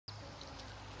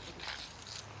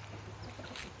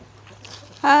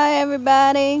Hi,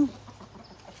 everybody.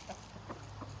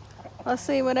 Let's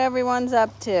see what everyone's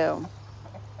up to.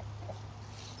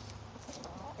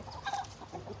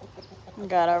 We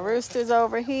got our roosters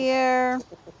over here.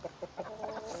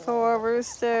 4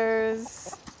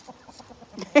 roosters.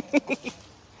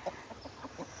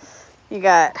 You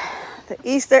got the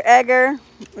Easter egger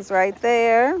is right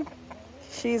there.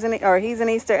 He's an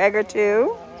Easter egger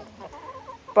too.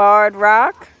 Barred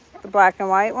rock, the black and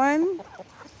white one.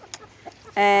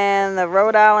 And the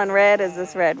Rhode Island red is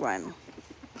this red one.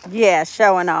 Yeah,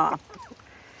 showing off.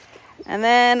 And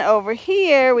then over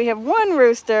here we have 1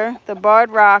 rooster. The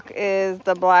barred rock is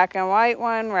the black and white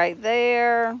one right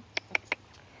there.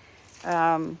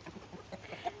 And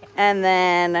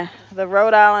then the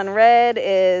Rhode Island red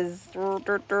is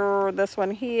this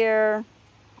one here.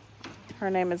 Her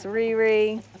name is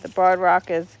Riri. The barred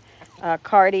rock is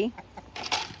Cardi.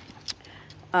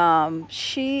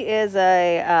 She is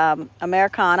a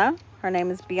Americana. Her name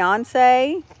is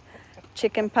Beyonce.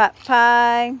 Chicken pot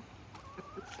pie.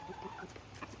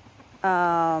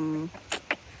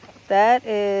 That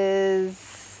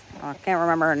is, I can't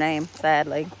remember her name,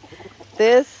 sadly.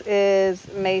 This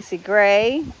is Macy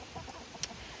Gray.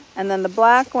 And then the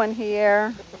black one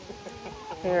here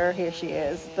she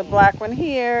is. The black one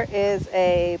here is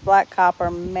a black copper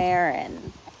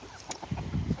Marin.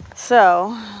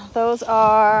 So those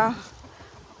are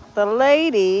the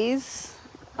ladies.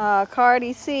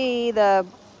 Cardi C, the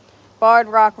barred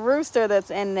rock rooster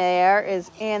that's in there, is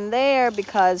in there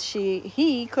because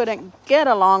he couldn't get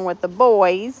along with the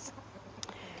boys.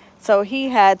 So he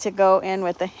had to go in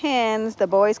with the hens. The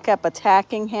boys kept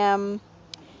attacking him.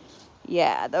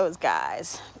 Yeah, those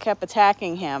guys kept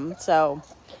attacking him. So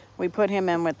we put him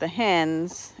in with the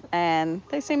hens, and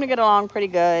they seem to get along pretty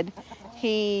good.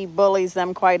 He bullies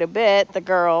them quite a bit, the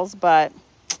girls, but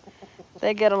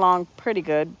they get along pretty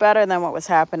good. Better than what was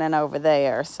happening over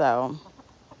there. So,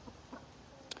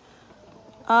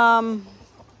 I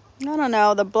don't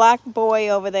know. The black boy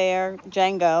over there,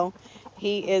 Django,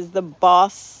 he is the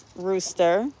boss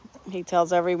rooster. He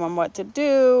tells everyone what to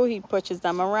do. He pushes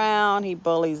them around. He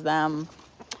bullies them.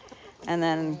 And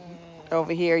then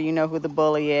over here, you know who the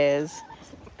bully is.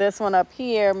 This one up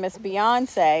here, Miss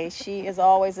Beyonce, she is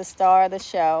always a star of the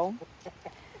show.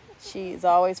 She is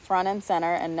always front and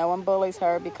center, and no one bullies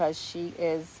her because she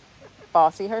is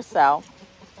bossy herself.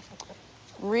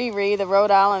 Riri, the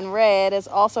Rhode Island red, is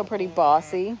also pretty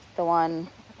bossy. The one,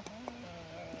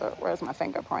 where's my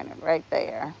finger pointed? Right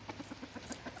there.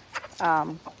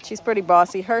 She's pretty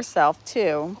bossy herself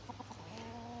too.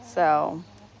 So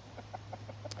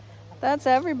that's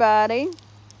everybody.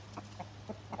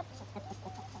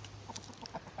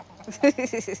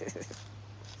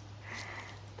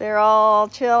 They're all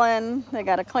chilling. They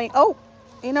got to clean. Oh,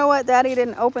 you know what? Daddy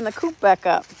didn't open the coop back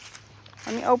up.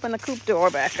 Let me open the coop door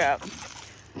back up.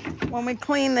 When we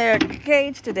cleaned their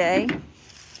cage today,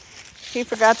 he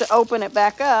forgot to open it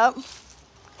back up.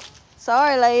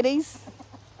 Sorry, ladies.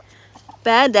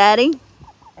 Bad daddy.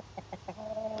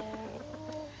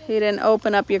 He didn't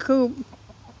open up your coop.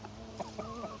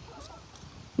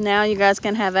 Now you guys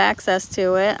can have access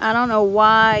to it. I don't know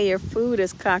why your food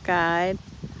is cockeyed.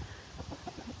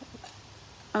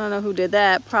 I don't know who did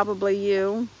that. Probably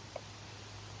you.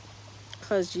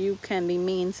 Because you can be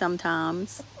mean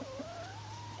sometimes.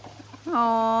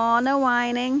 Aw, no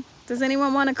whining. Does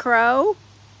anyone want to crow?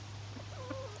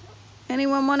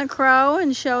 Anyone want to crow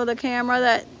and show the camera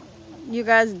that you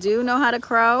guys do know how to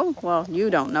crow? Well,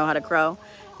 you don't know how to crow.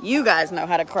 You guys know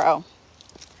how to crow.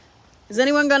 Is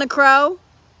anyone going to crow?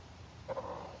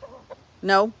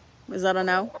 No? Is that a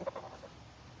no?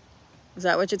 Is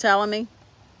that what you're telling me?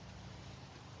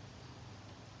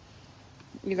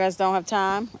 You guys don't have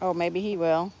time? Oh, maybe he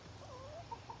will.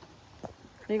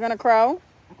 Are you going to crow?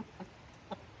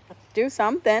 Do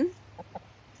something.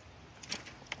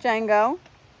 Django.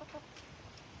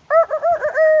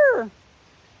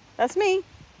 That's me.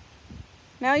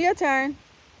 Now your turn.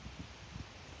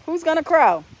 Who's going to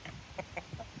crow?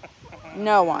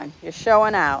 No one. You're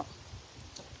showing out.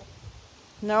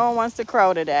 No one wants to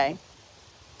crow today.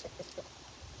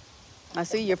 I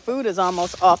see your food is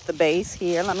almost off the base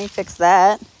here. Let me fix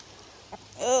that.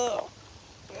 Ugh.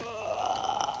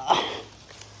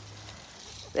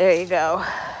 There you go.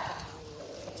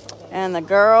 And the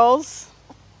girls.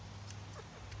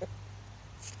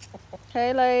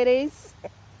 Hey, ladies.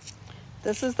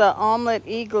 This is the omelet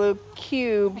igloo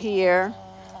cube here.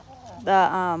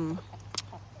 The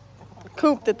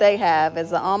coop that they have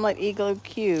is the omelet igloo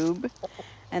cube.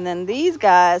 And then these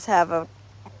guys have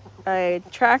a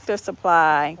Tractor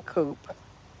Supply coop.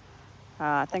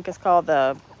 I think it's called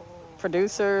the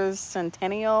Producers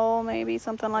Centennial, maybe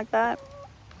something like that.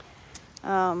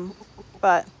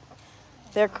 But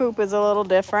their coop is a little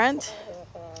different.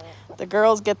 The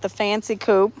girls get the fancy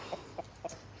coop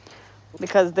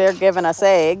because they're giving us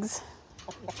eggs.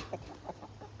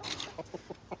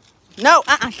 No,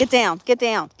 get down, get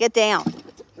down, get down.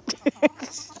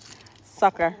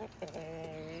 Sucker.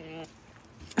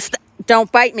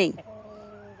 Don't bite me.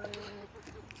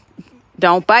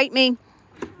 Don't bite me.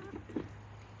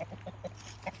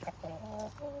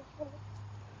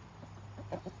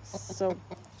 So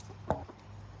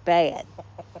bad.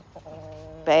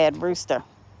 Bad rooster.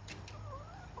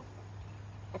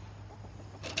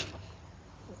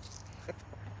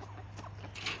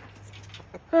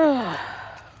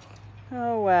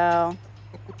 Oh well.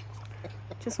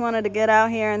 Just wanted to get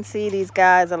out here and see these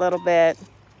guys a little bit.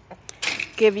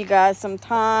 Give you guys some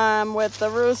time with the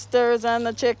roosters and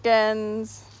the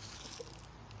chickens.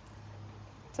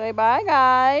 Say bye,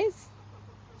 guys.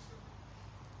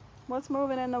 What's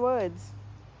moving in the woods?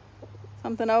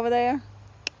 Something over there?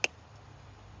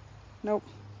 Nope.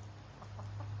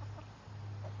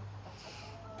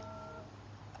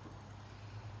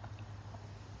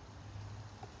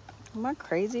 Am I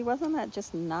crazy? Wasn't that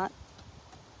just not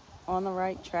on the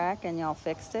right track and y'all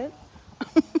fixed it?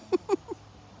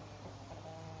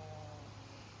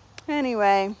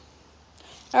 Anyway.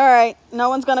 All right. No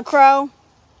one's going to crow?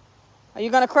 Are you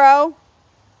going to crow?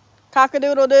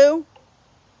 Cock-a-doodle-doo?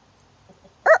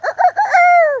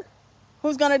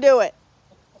 Who's going to do it?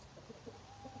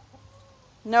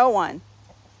 No one.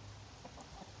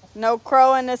 No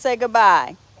crowing to say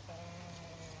goodbye.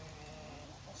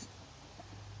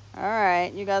 All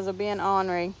right. You guys are being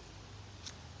ornery.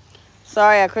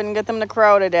 Sorry, I couldn't get them to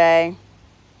crow today.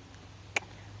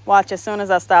 Watch, as soon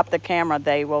as I stop the camera,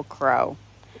 they will crow.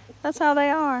 That's how they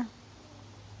are.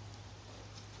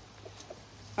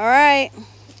 All right.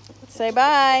 Say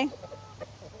bye.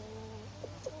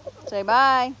 Say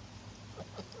bye.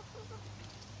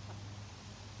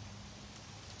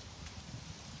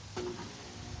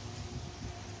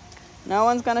 No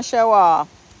one's going to show off.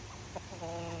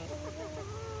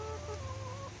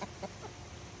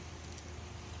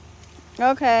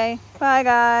 Okay. Bye,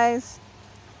 guys.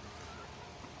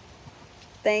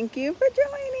 Thank you for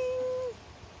joining.